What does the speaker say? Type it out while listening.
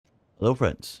Hello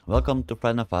friends, welcome to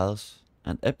FrightNight Files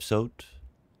and episode,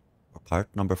 or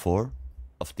part number 4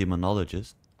 of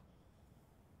Demonologist.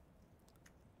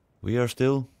 We are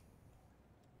still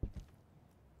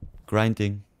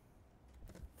grinding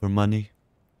for money,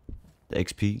 the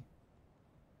XP.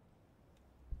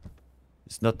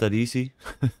 It's not that easy,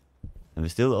 and we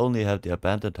still only have the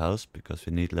abandoned house because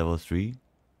we need level 3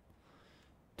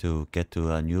 to get to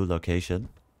a new location.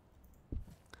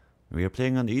 We are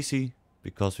playing on easy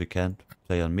because we can't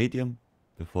play on medium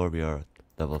before we are at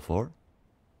level 4,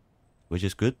 which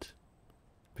is good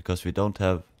because we don't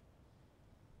have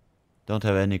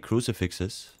any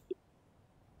crucifixes.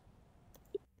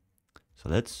 So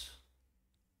let's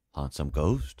hunt some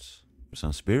ghosts or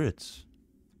some spirits.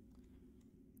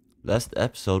 Last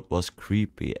episode was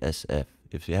creepy SF.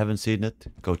 If you haven't seen it,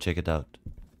 go check it out.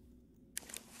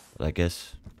 But I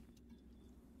guess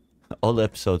all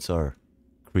episodes are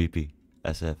creepy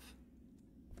SF.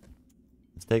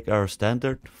 Let's take our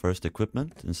standard first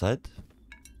equipment inside.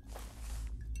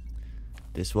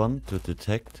 This one to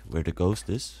detect where the ghost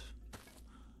is.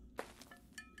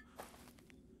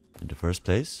 In the first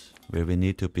place, where we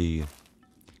need to be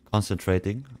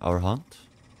concentrating our hunt.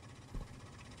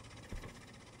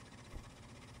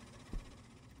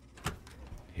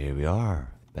 Here we are,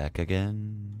 back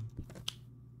again.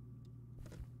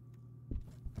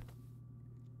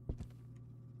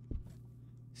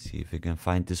 See if we can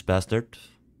find this bastard.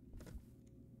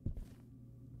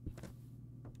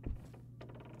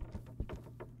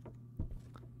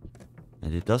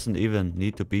 And it doesn't even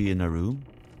need to be in a room.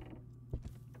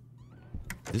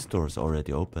 This door is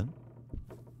already open.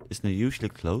 Isn't it usually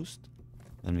closed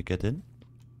when we get in?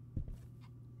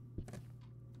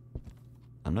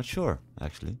 I'm not sure,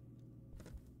 actually.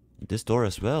 This door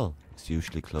as well is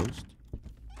usually closed.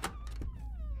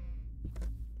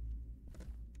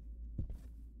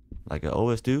 Like I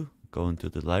always do, go into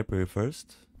the library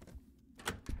first.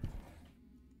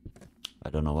 I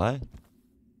don't know why.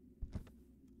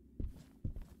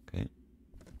 Okay.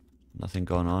 Nothing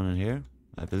going on in here,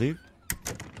 I believe.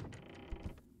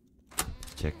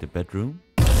 Check the bedroom.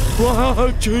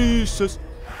 Wow, Jesus!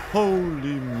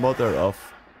 Holy mother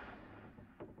of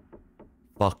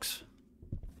fucks.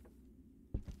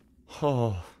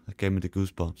 Oh, that gave me the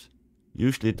goosebumps.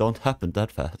 Usually it don't happen that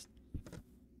fast.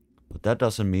 But that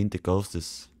doesn't mean the ghost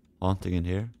is haunting in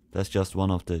here. That's just one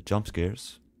of the jump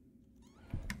scares.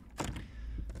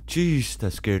 Jeez,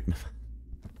 that scared me.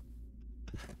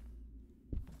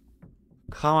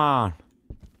 Come on.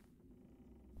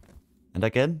 And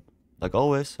again, like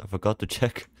always, I forgot to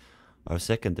check our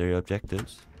secondary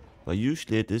objectives. But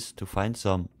usually it is to find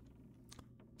some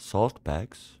salt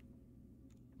bags.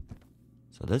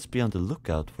 So let's be on the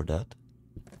lookout for that.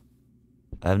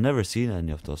 I have never seen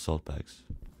any of those salt bags.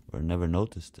 Or never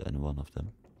noticed any one of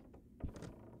them.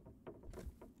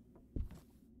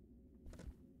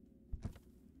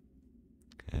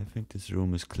 Okay, I think this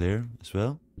room is clear as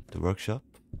well. The workshop.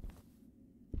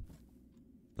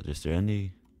 But is there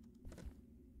any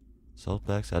salt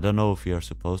bags? I don't know if we are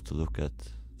supposed to look at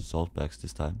salt bags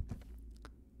this time.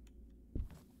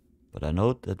 But I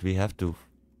know that we have to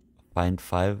find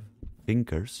 5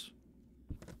 fingers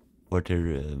for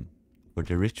the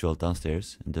ritual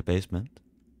downstairs in the basement.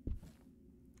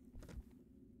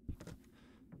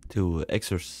 To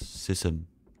exorcism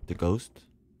the ghost.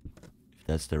 If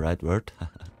that's the right word.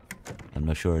 I'm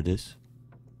not sure it is.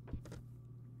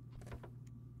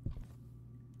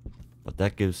 But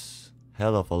that gives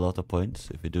hell of a lot of points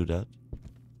if we do that.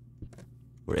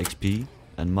 Or XP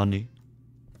and money.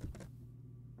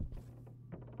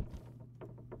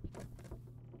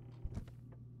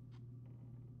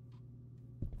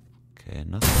 Okay,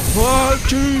 nothing. Oh,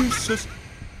 Jesus!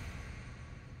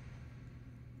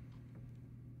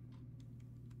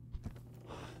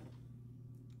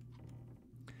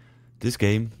 This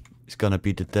game is gonna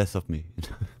be the death of me.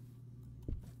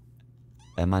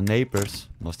 And my neighbors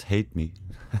must hate me.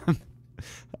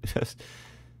 Just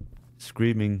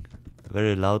screaming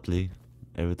very loudly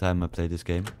every time I play this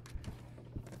game.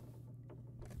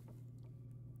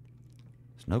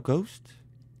 There's no ghost?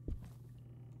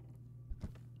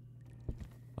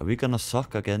 Are we gonna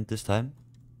suck again this time?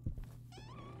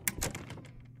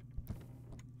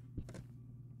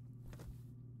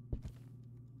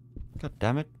 God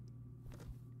damn it.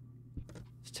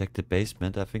 Let's check the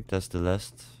basement. I think that's the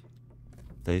last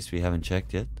place we haven't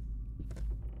checked yet.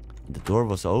 The door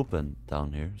was open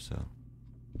down here, so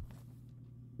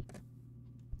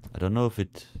I don't know if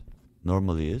it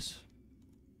normally is.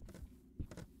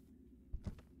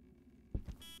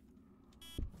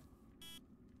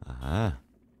 Aha.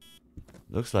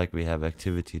 Looks like we have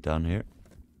activity down here.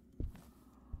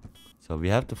 So we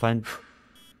have to find...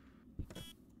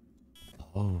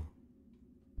 Oh.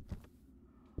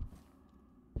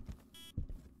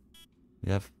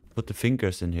 We have put the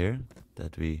fingers in here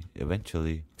that we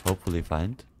eventually, hopefully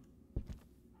find.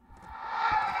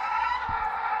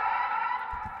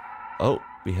 Oh,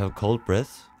 we have cold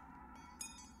breath.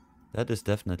 That is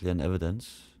definitely an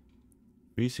evidence.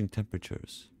 Freezing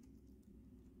temperatures.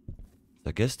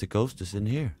 I guess the ghost is in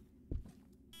here.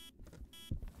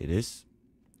 It is.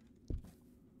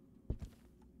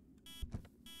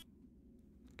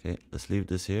 Okay, let's leave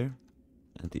this here.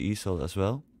 And the easel as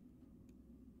well.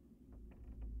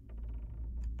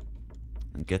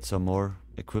 And get some more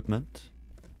equipment.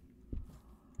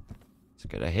 Let's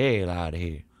get the hell out of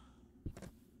here.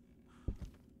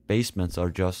 Basements are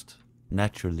just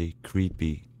naturally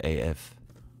creepy AF.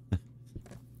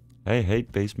 I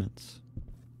hate basements.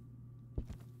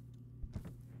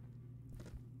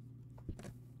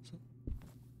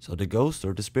 So the ghost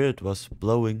or the spirit was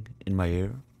blowing in my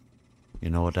ear. You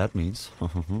know what that means.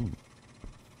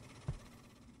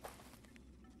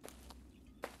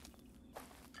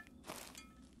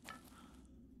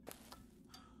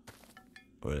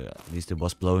 Or at least it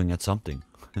was blowing at something.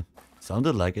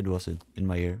 Sounded like it was in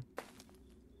my ear.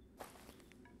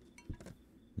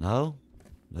 Now,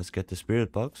 let's get the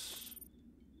spirit box.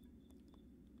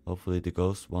 Hopefully the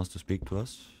ghost wants to speak to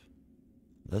us.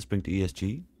 Let's bring the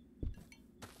ESG.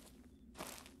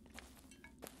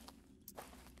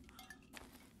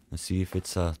 Let's see if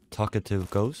it's a talkative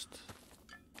ghost.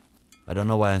 I don't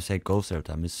know why I say ghost every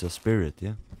time. It's a spirit,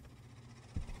 yeah.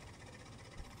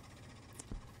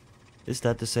 Is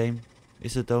that the same?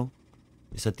 Is it though?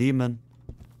 Is a demon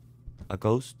a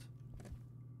ghost?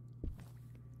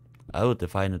 I would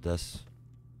define it as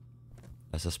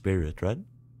a spirit, right?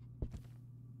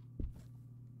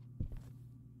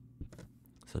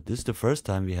 So this is the first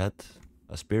time we had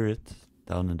a spirit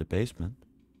down in the basement.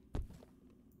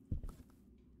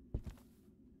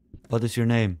 What is your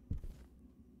name?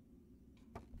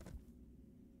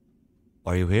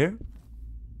 Are you here?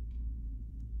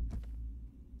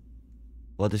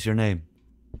 What is your name?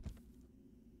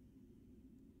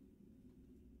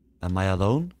 Am I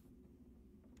alone?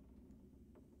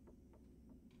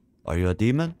 Are you a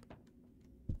demon?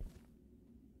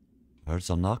 I heard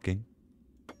some knocking.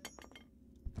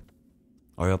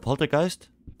 Are you a poltergeist?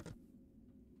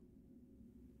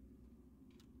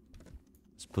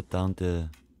 Let's put down the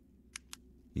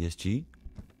ESG.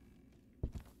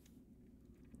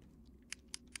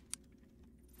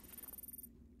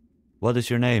 What is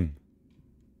your name?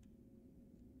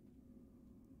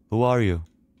 Who are you?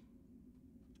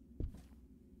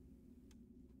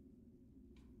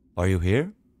 Are you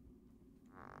here?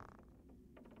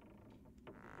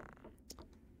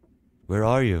 Where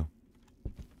are you?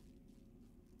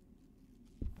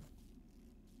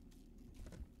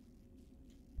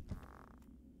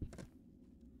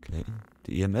 Okay,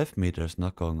 the EMF meter is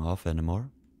not going off anymore.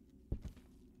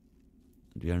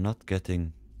 We are not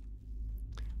getting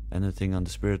anything on the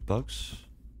spirit box.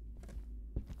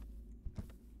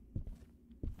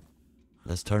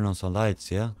 Let's turn on some lights,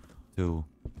 yeah?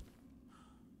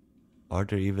 Are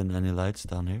there even any lights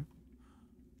down here?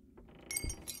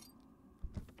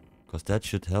 Because that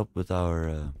should help with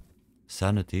our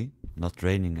sanity, not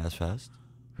draining as fast.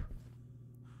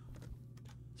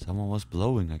 Someone was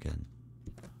blowing again.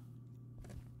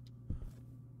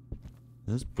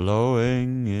 It's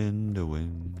blowing in the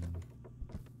wind.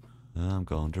 I'm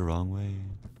going the wrong way.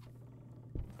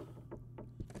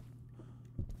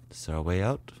 Is there a way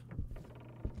out?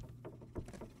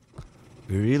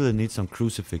 We really need some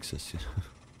crucifixes.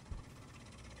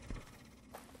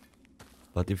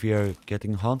 But if we are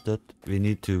getting haunted, we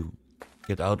need to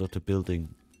get out of the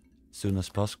building as soon as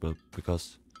possible,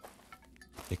 because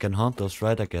it can haunt us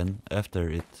right again after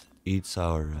it eats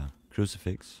our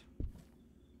crucifix.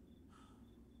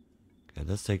 Okay,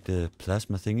 let's take the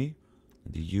plasma thingy,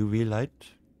 the UV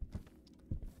light.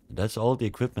 That's all the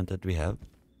equipment that we have.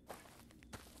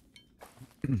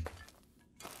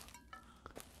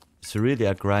 It's really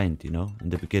a grind, you know,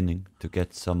 in the beginning to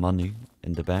get some money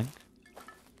in the bank.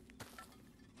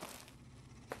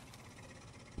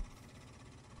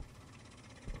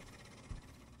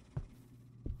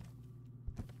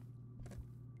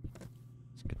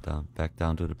 Let's get back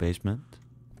down to the basement.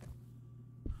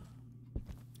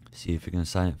 See if we can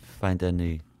find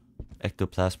any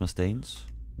ectoplasma stains.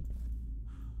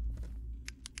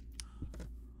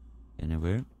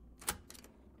 Anywhere.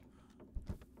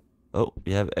 Oh,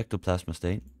 we have ectoplasma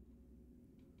stain.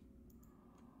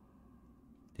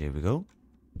 There we go.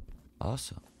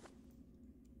 Awesome.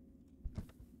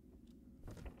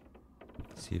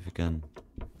 See if we can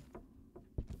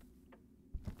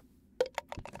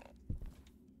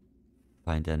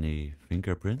find any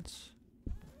fingerprints.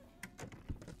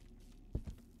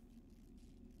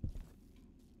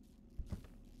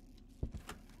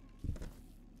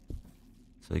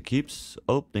 So it keeps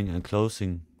opening and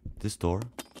closing this door.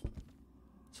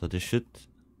 So there should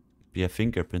be a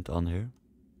fingerprint on here.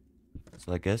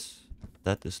 So I guess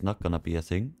that is not gonna be a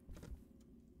thing.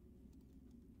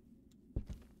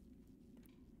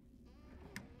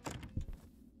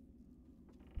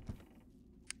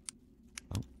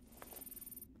 Oh.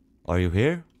 Are you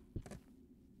here?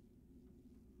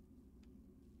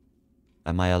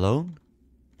 Am I alone?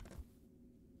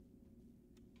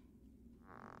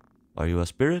 Are you a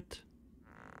spirit?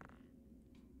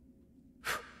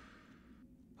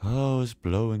 Oh, it's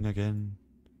blowing again.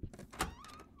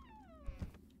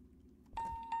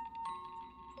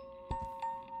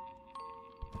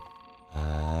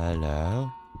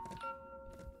 Hello?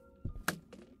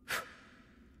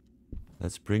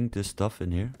 Let's bring this stuff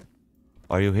in here.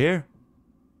 Are you here?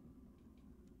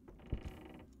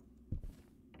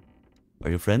 Are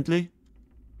you friendly?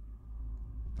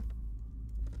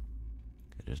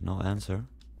 Okay, there's no answer.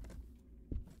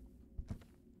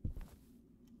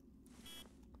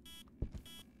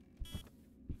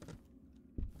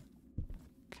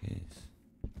 Okay.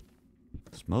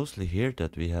 It's mostly here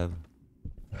that we have...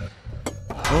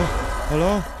 Oh,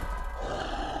 hello?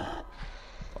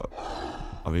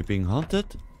 Are we being haunted?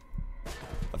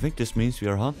 I think this means we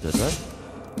are haunted, right?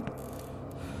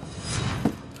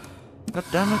 God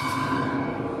damn it!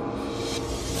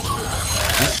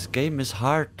 This game is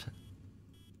hard.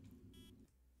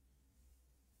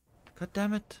 God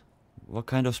damn it! What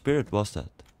kind of spirit was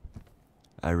that?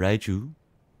 I ride you.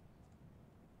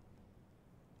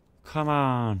 Come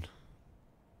on!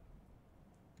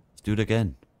 Let's do it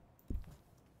again.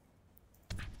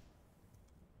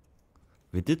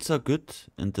 We did so good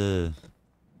in the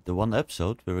one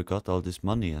episode where we got all this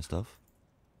money and stuff.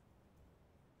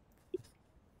 It's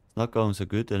not going so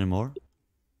good anymore.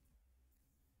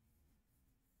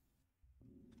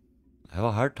 I have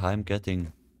a hard time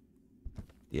getting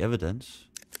the evidence.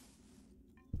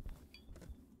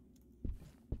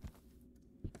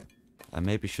 I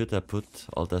maybe should have put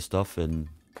all that stuff in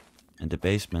the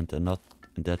basement and not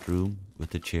in that room with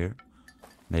the chair.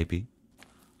 Maybe.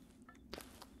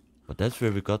 But that's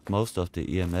where we got most of the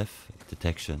EMF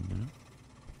detection, you know?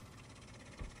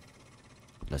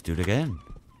 Let's do it again.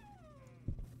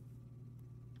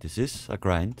 This is a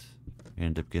grind here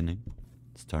in the beginning.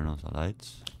 Let's turn on the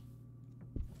lights.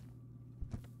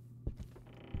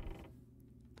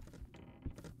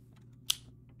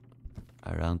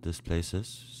 Around these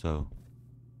places, so...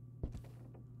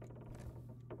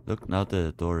 Look, now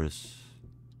the door is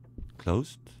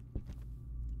closed.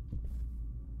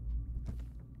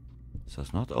 So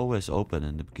it's not always open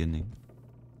in the beginning.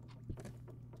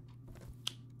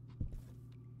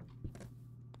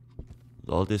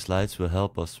 All these lights will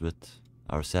help us with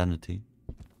our sanity.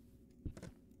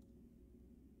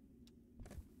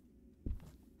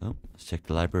 Oh, let's check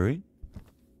the library.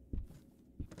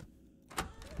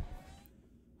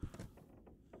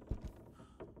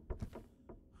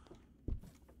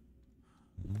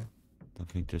 Don't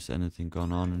think there's anything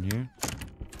going on in here.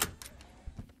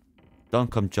 Don't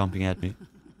come jumping at me.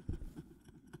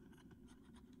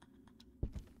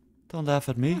 Don't laugh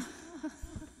at me.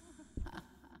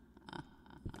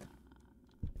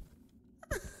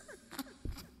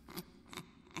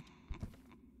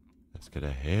 Let's get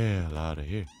the hell out of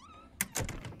here.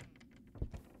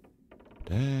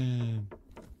 Damn.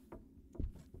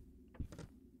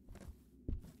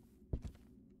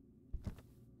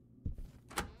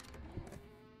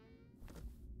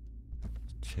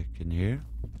 Check in here.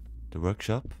 The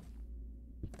workshop.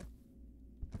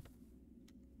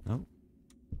 No.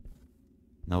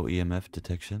 No EMF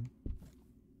detection.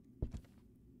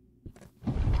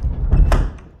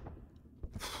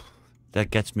 That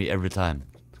gets me every time.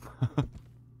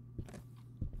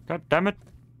 God damn it.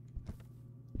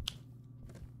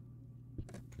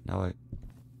 Now okay,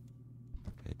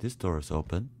 this door is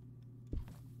open.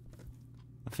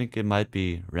 I think it might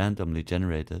be randomly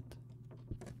generated.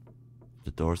 If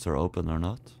the doors are open or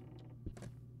not.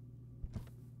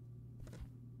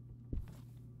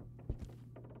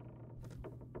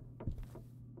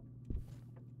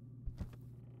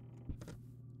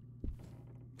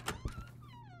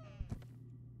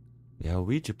 Yeah,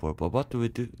 Ouija board, but what do we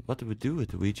do? What do we do with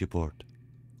the Ouija board?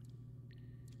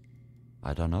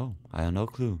 I don't know. I have no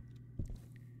clue.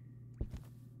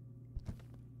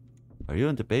 Are you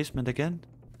in the basement again?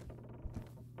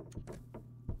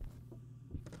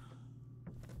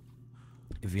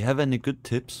 If you have any good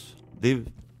tips, leave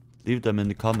them in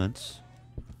the comments.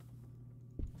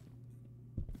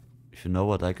 if you know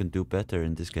what I can do better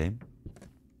in this game.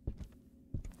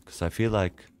 Because I feel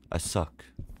like I suck.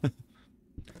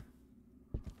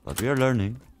 But we are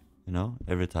learning, you know,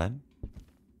 every time.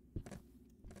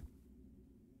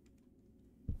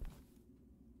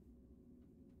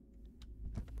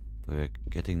 We're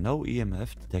getting no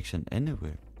EMF detection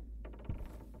anywhere.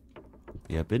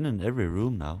 We have been in every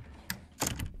room now.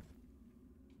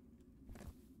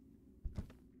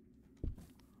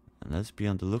 And let's be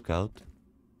on the lookout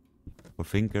for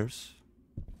fingers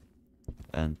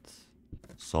and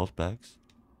salt bags.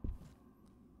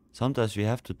 Sometimes we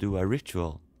have to do a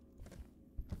ritual.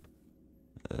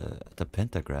 The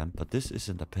pentagram, but this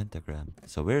isn't a pentagram.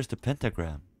 So where's the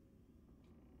pentagram?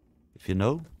 If you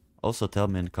know, also tell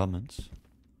me in comments.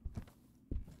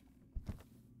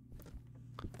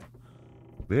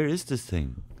 Where is this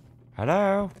thing?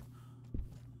 Hello?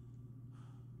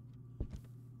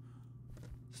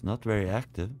 It's not very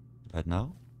active right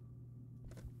now.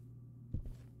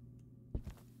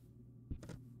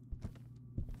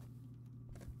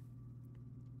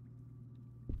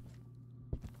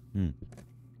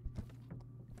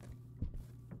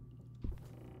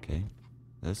 Okay,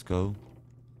 let's go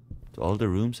to all the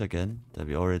rooms again that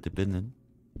we already been in.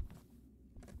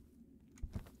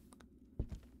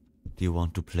 Do you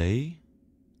want to play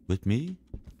with me?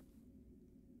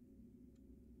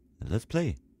 Let's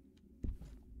play.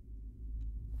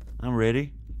 I'm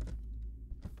ready.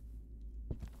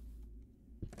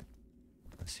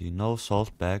 I see no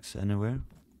salt bags anywhere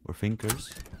or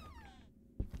fingers.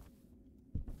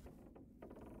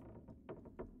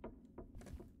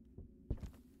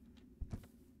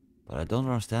 But I don't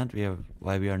understand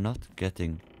why we are not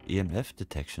getting EMF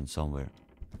detection somewhere.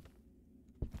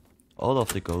 All of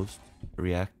the ghosts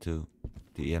react to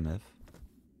the EMF.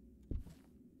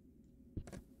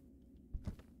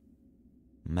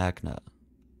 Magna.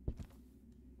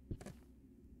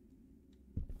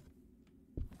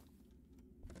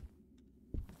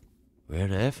 Where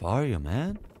the F are you,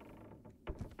 man?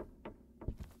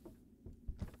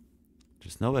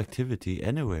 There's no activity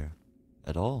anywhere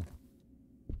at all.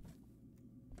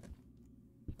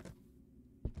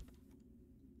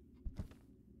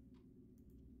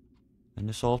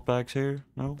 Any salt bags here?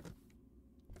 No?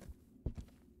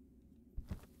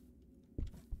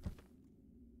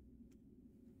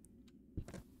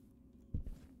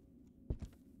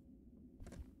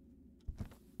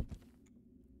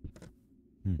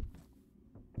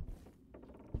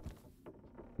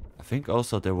 I think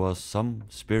also there was some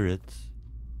spirits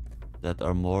that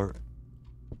are more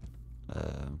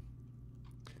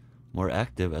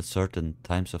active at certain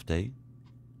times of day.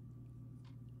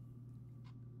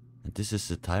 And this is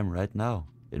the time right now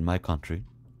in my country.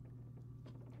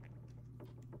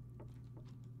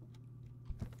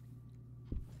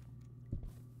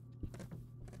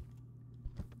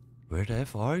 Where the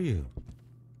F are you?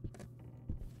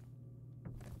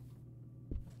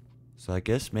 So I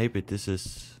guess maybe this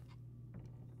is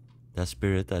that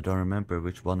spirit. I don't remember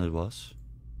which one it was.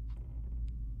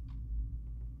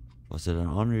 Was it an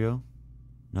Onryo?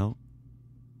 No.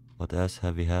 What else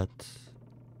have we had?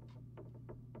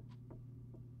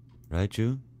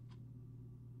 Raichu?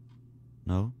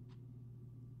 No.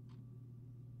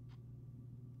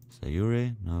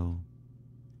 Sayuri? No.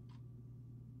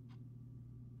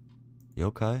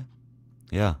 Yokai?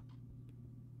 Yeah.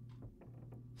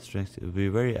 Strength will be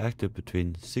very active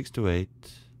between 6 to 8.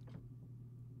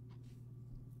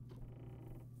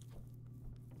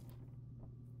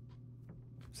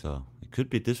 So it could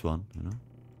be this one, you know.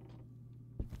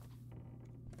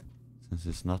 Since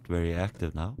it's not very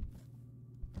active now.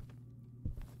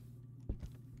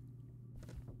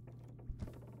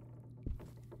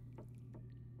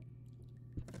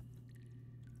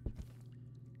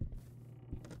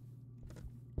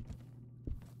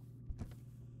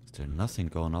 There's nothing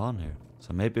going on here.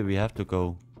 So maybe we have to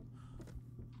go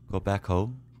back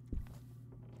home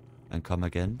and come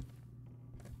again.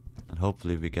 And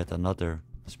hopefully we get another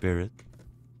spirit.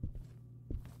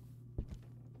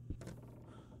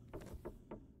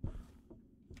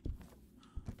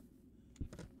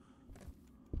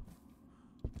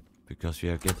 Because we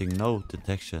are getting no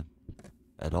detection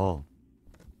at all.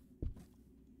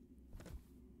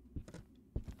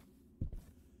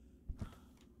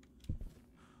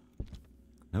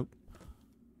 Nope.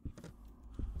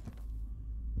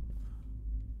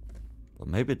 But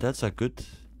maybe that's a good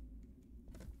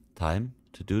time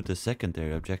to do the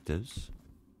secondary objectives.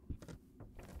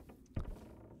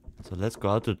 So let's go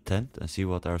out to the tent and see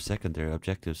what our secondary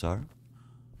objectives are.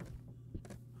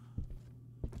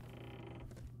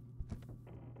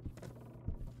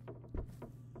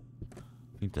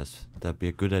 I think that'd be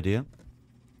a good idea.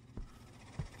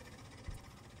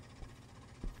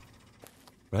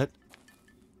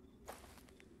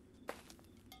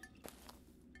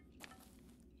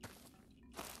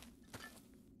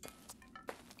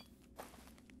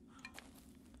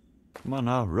 Come on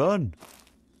now, run!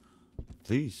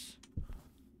 Please.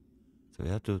 So we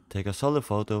have to take a solid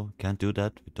photo. Can't do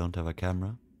that, we don't have a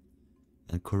camera.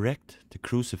 And correct the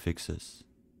crucifixes.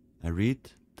 And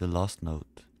read the last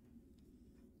note.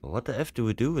 But what the F do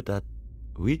we do with that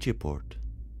Ouija board?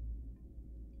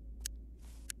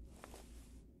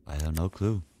 I have no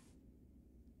clue.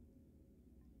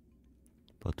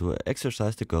 But to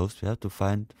exorcise the ghost, we have to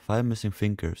find 5 missing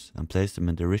fingers and place them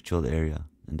in the ritual area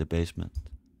in the basement.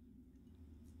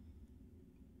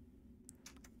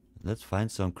 Let's find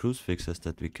some crucifixes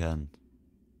that we can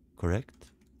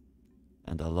correct.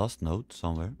 And a lost note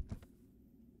somewhere.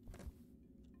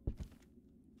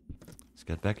 Let's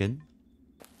get back in.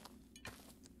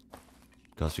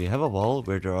 Because we have a wall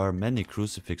where there are many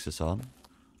crucifixes on.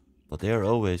 But they are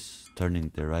always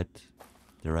turning the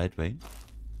right way.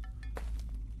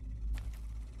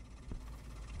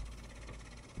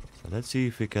 So let's see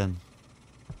if we can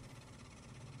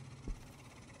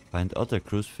find other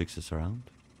crucifixes around.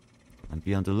 And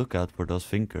be on the lookout for those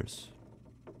fingers.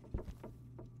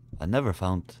 I never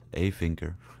found a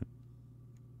finger.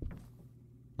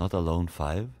 Not alone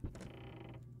 5.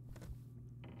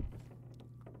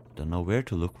 Don't know where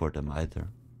to look for them either.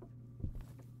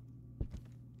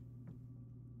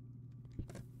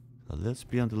 So let's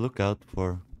be on the lookout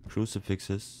for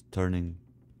crucifixes turning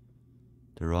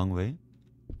the wrong way.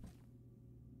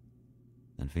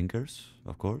 And fingers,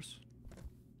 of course.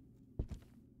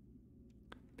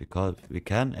 Because we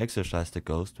can exorcise the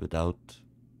ghost without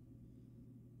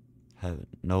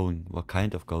knowing what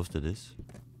kind of ghost it is.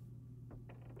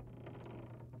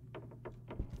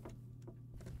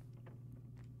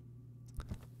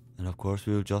 And of course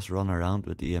we will just run around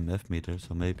with the EMF meter,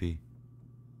 so maybe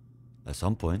at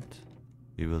some point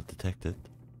we will detect it.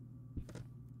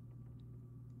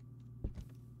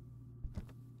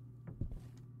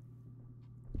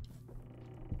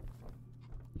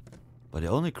 But the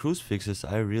only crucifixes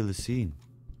I really seen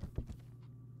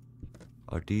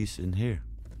are these in here.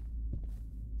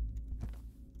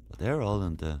 But they're all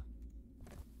in the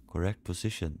correct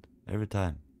position every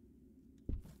time.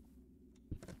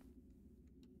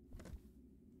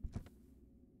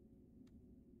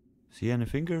 See any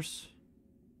fingers?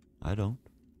 I don't.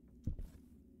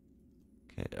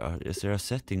 Okay, is there a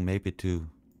setting maybe to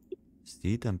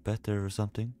see them better or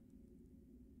something?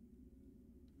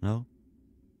 No?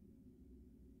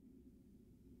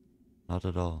 Not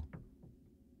at all.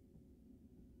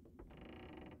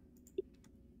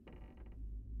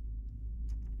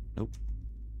 Nope.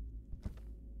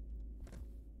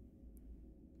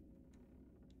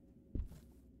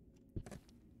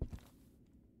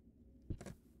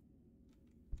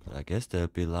 But I guess they'll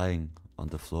be lying on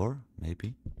the floor,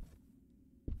 maybe.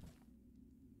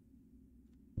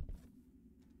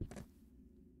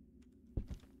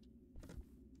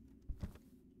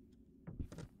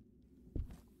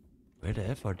 Where the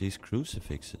F are these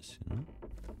crucifixes, you know?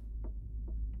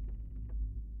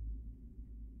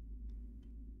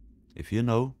 If you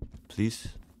know,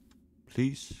 please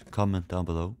comment down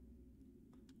below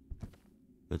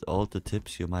with all the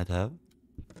tips you might have.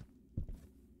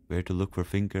 Where to look for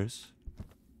fingers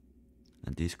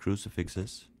and these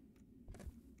crucifixes.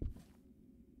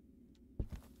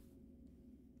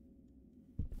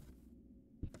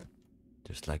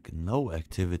 There's like no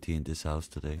activity in this house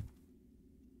today.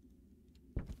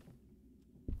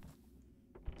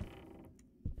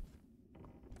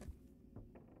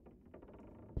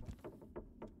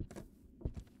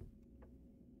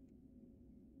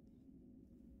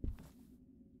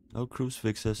 No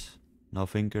crucifixes, no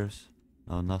fingers,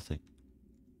 no nothing.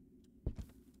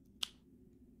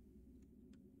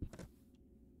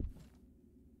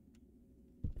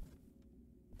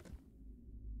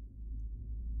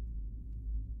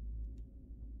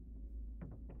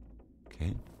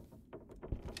 Okay.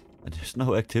 And there's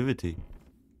no activity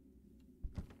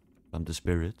from the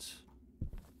spirits.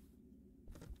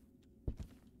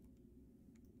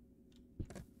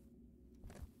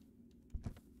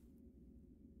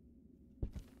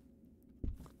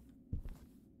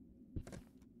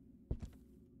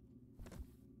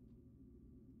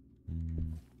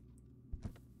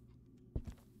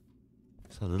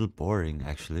 It's a little boring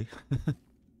actually.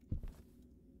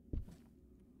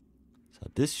 So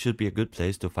this should be a good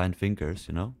place to find fingers,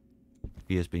 you know?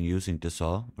 He has been using the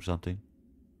saw or something.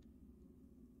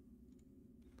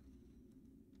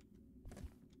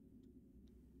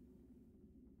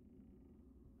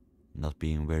 Not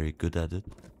being very good at it.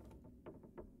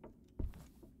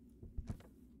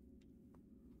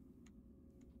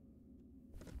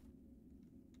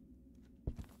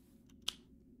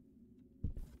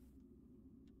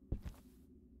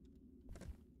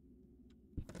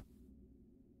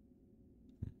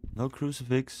 No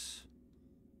crucifix.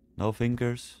 No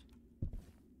fingers.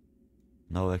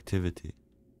 No activity.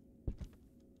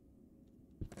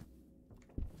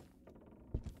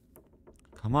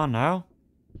 Come on now.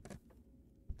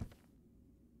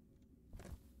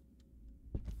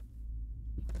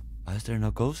 Why is there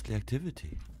no ghostly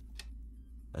activity?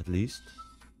 At least.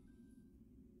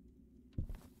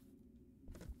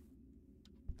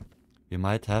 We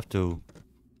might have to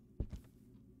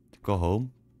go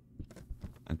home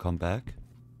and come back.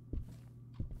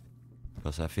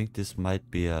 Because I think this might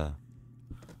be a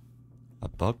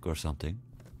bug or something.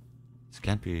 This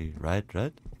can't be right?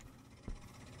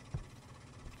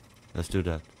 Let's do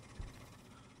that.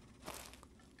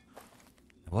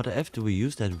 What the F do we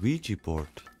use that Ouija board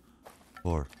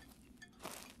for?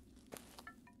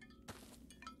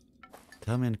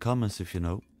 Tell me in the comments if you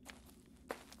know.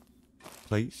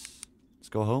 Please. Let's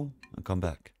go home and come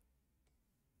back.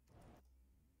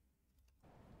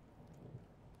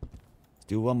 Let's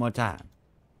do one more time.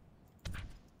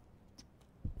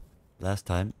 Last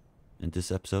time in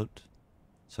this episode.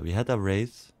 So we had a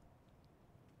wraith.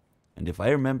 And if I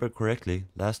remember correctly,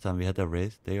 last time we had a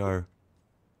wraith, they are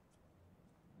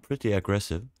pretty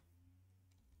aggressive.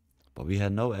 But we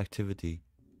had no activity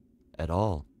at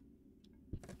all.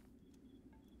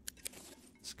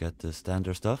 Let's get the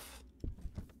standard stuff.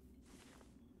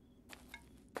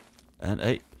 And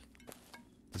hey,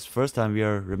 this first time we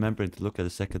are remembering to look at the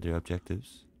secondary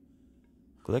objectives.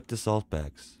 Collect the salt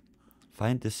bags.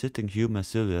 Find the sitting human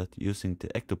silhouette using the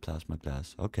ectoplasma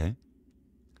glass. Okay.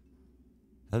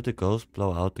 Have the ghost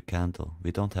blow out the candle.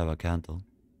 We don't have a candle.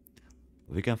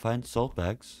 We can find salt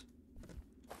bags.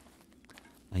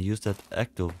 And use that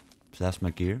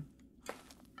ectoplasma gear.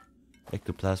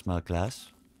 Ectoplasma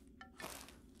glass.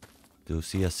 To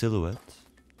see a silhouette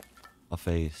of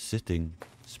a sitting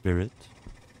spirit.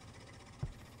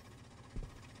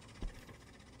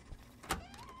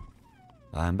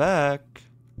 I'm back.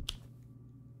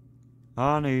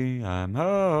 Honey, I'm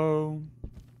home.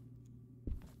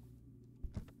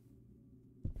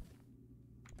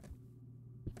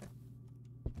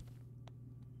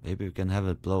 Maybe we can have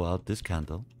it blow out this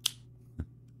candle.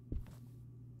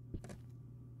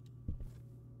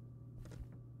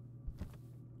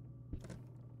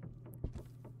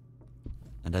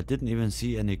 And I didn't even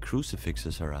see any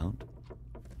crucifixes around.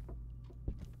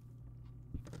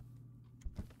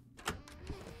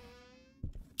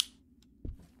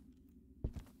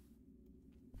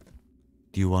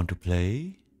 Do you want to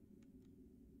play?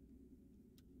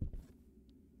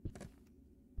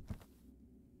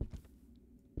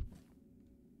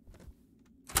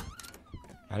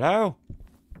 Hello?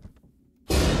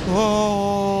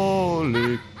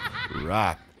 Holy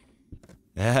crap.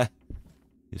 Yeah,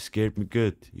 you scared me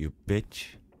good, you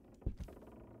bitch.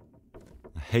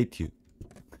 I hate you.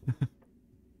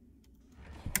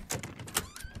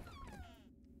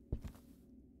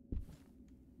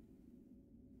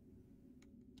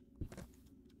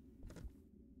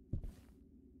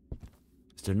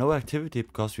 Is there no activity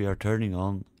because we are turning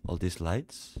on all these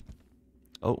lights?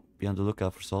 Oh, be on the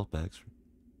lookout for salt bags.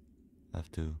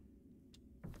 Have to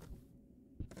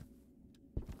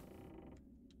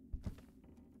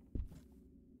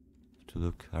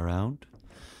look around.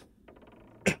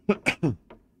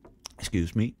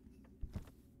 Excuse me.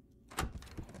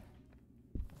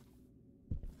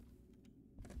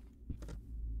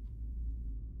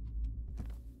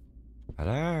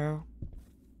 Hello.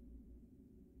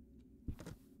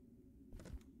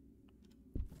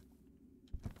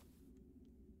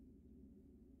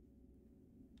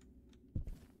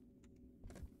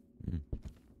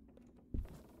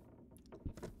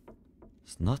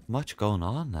 There's not much going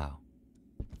on now.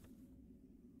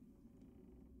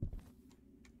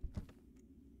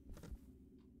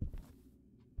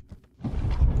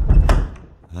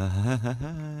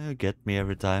 Get me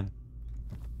every time.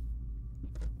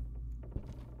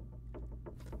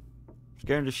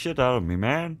 Scaring the shit out of me,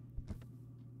 man.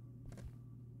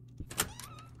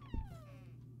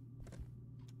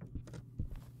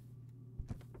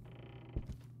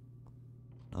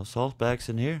 No salt bags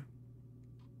in here.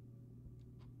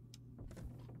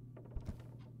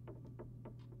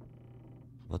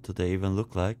 What do they even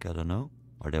look like? I don't know.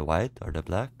 Are they white? Are they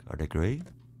black? Are they grey?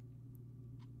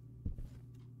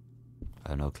 I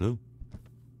have no clue.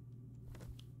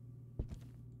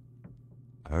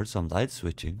 I heard some light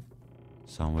switching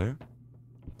somewhere.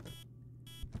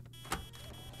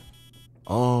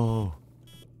 Oh,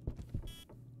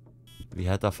 we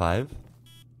had a 5.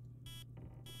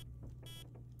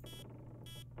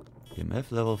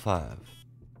 EMF level 5.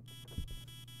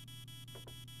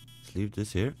 Let's leave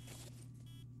this here.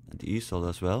 And the easel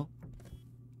as well.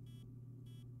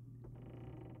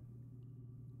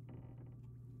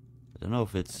 I don't know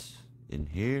if it's in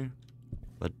here,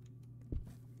 but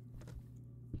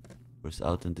it's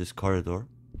out in this corridor.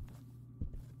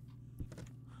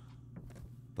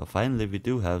 But finally we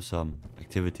do have some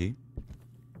activity.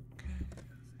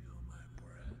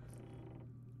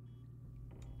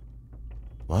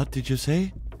 What did you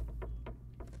say?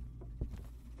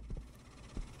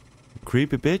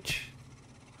 Creepy bitch?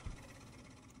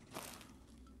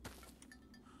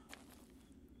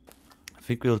 I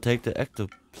think we'll take the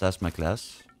ectoplasma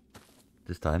glass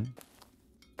this time.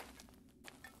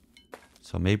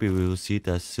 So maybe we will see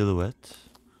the silhouette.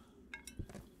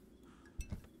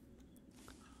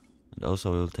 And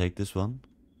also we'll take this one.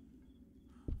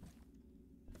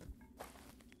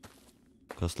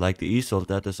 Because like the easel,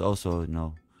 that is also, you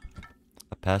know,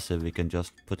 a passive. We can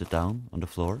just put it down on the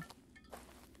floor.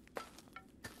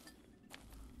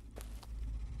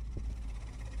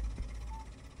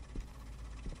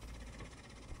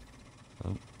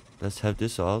 So let's have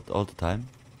this out all the time.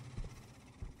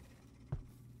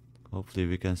 Hopefully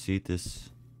we can see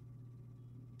this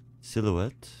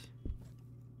silhouette.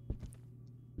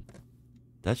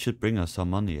 That should bring us some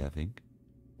money, I think.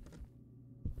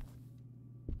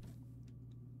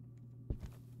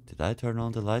 Did I turn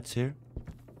on the lights here?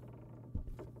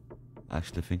 I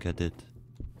actually think I did.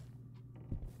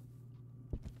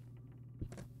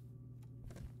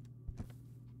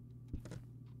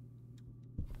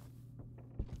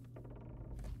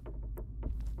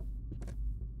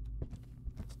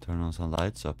 Let's turn on some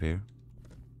lights up here.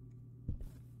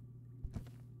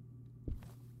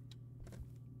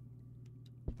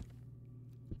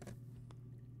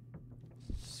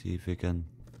 See if we can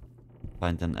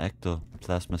find an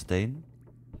ectoplasma stain.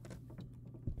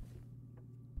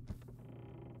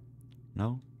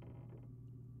 No?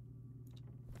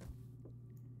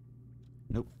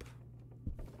 Nope.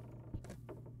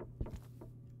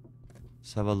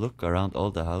 Let's have a look around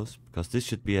all the house, because this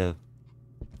should be an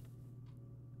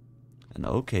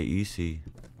okay easy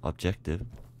objective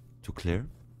to clear.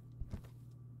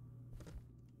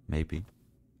 Maybe.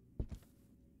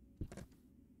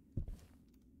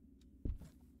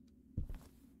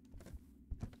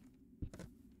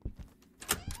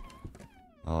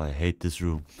 Oh, I hate this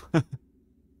room. I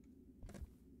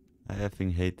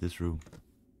effing hate this room.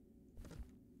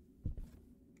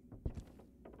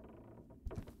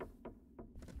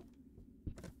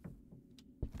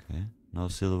 Okay, no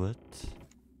silhouette.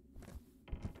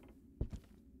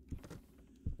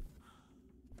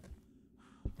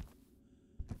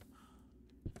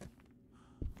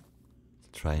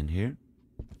 Let's try in here.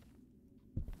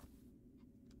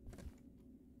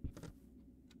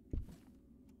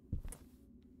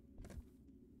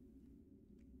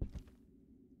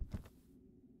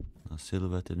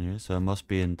 Silhouette in here, so it must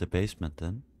be in the basement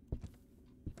then.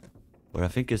 Or I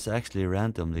think it's actually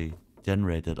randomly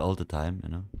generated all the time, you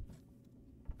know.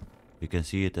 You can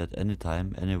see it at any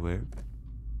time, anywhere,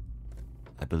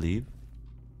 I believe.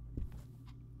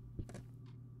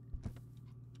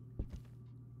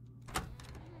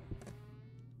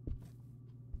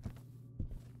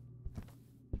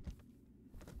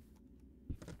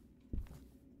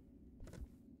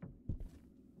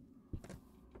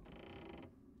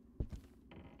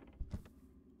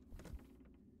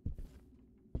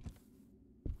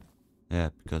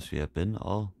 Yeah, because we have been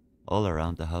all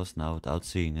around the house now without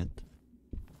seeing it.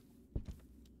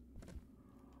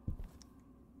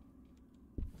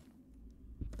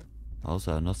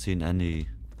 Also, I've not seen any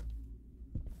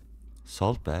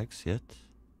salt bags yet.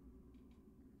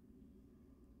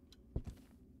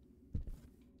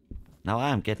 Now I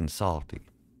am getting salty.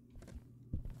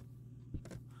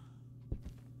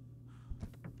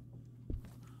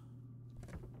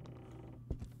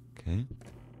 Okay.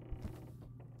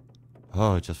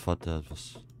 Oh, I just thought that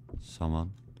was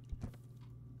someone.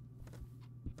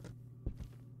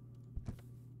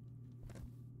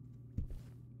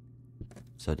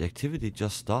 So the activity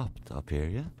just stopped up here,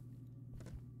 yeah?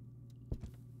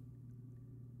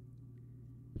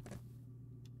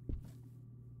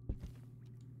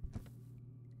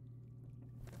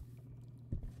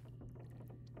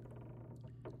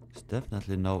 There's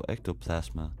definitely no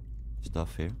ectoplasma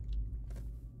stuff here.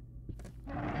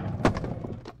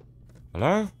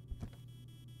 Hello?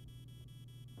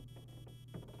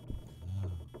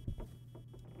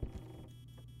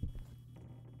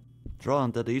 Draw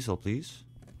on that easel, please.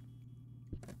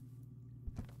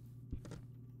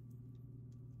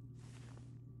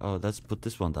 Oh, let's put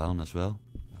this one down as well.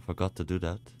 I forgot to do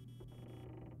that.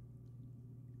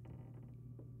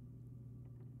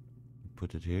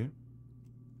 Put it here.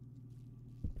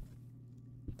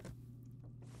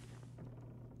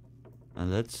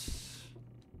 And let's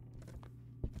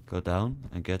go down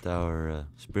and get our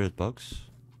spirit box.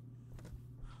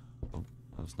 Oh,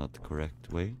 that was not the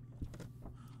correct way.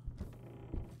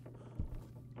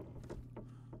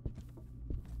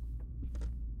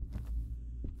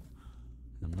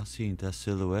 I'm not seeing that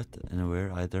silhouette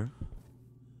anywhere either.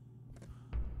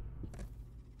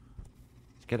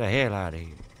 Let's get the hell out of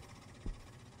here.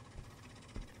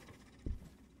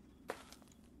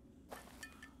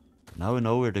 Now we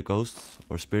know where the ghost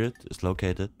or spirit is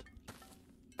located.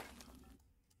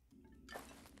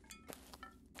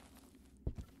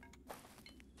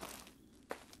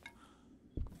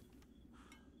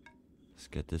 Let's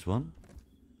get this one.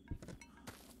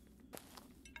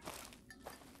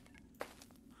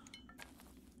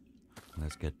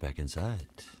 Let's get back inside.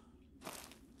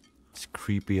 This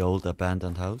creepy old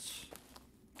abandoned house.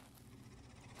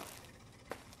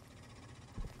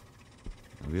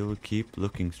 And we will keep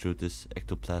looking through this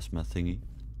ectoplasma thingy.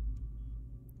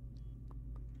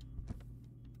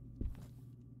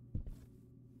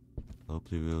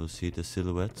 Hopefully we will see the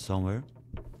silhouette somewhere.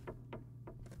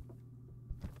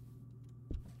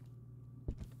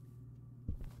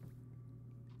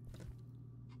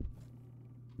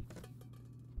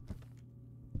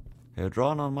 Are you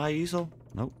drawn on my easel?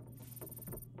 Nope.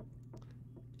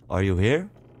 Are you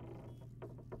here?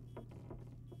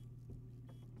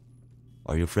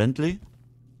 Are you friendly?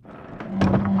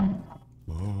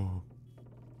 Whoa.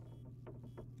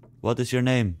 What is your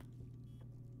name?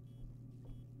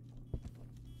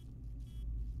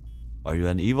 Are you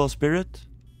an evil spirit?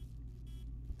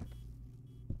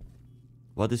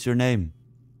 What is your name?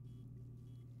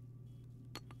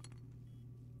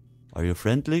 Are you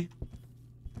friendly?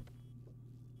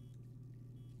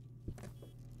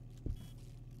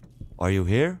 Are you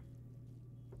here?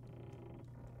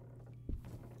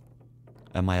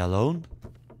 Am I alone?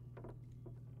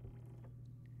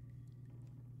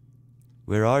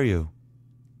 Where are you?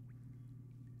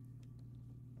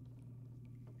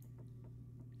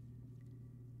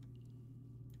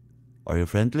 Are you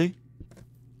friendly?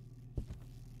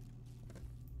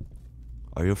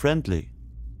 Are you friendly?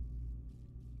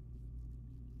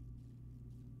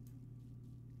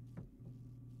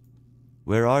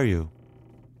 Where are you?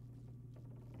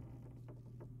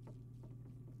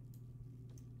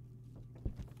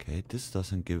 Okay, this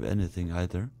doesn't give anything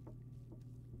either.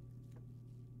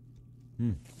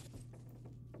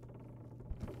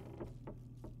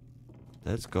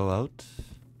 Let's go out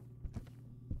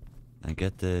and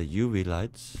get the UV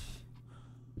lights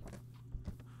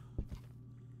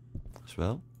as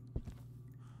well.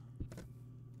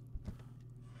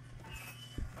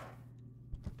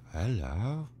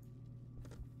 Hello.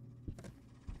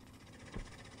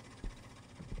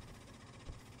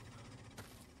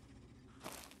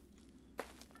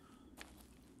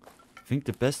 I think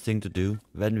the best thing to do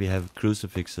when we have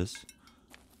crucifixes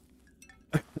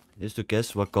is to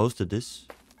guess what ghost it is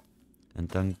and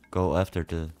then go after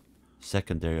the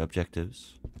secondary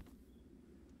objectives.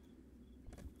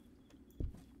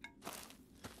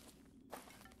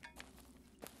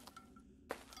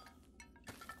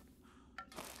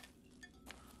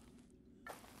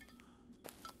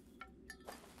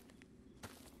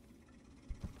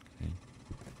 Okay,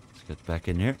 let's get back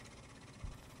in here.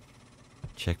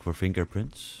 Check for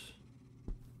fingerprints.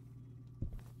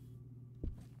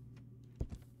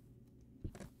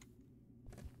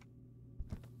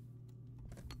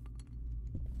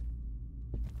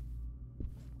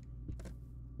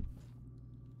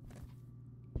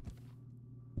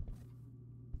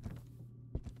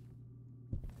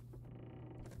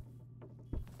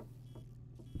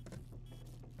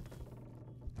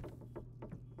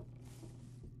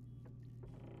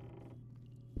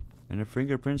 Any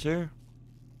fingerprints here?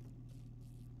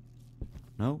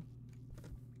 No?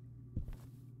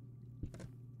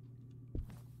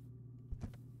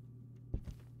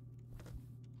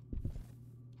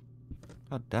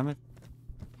 God damn it.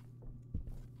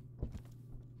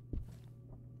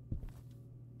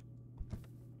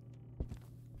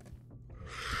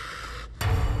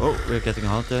 Oh, we're getting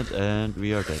haunted and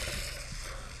we are dead.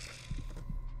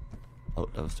 Oh,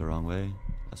 that was the wrong way,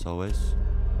 as always.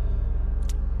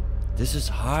 This is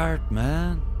hard,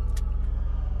 man.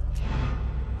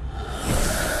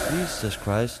 Jesus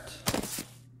Christ.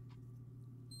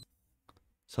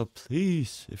 So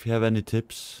please, if you have any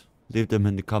tips, leave them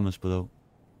in the comments below.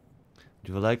 If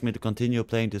you would like me to continue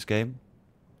playing this game,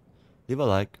 leave a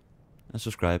like and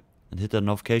subscribe and hit the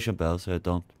notification bell so you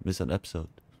don't miss an episode.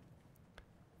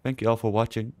 Thank you all for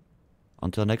watching.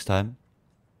 Until next time,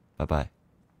 bye bye.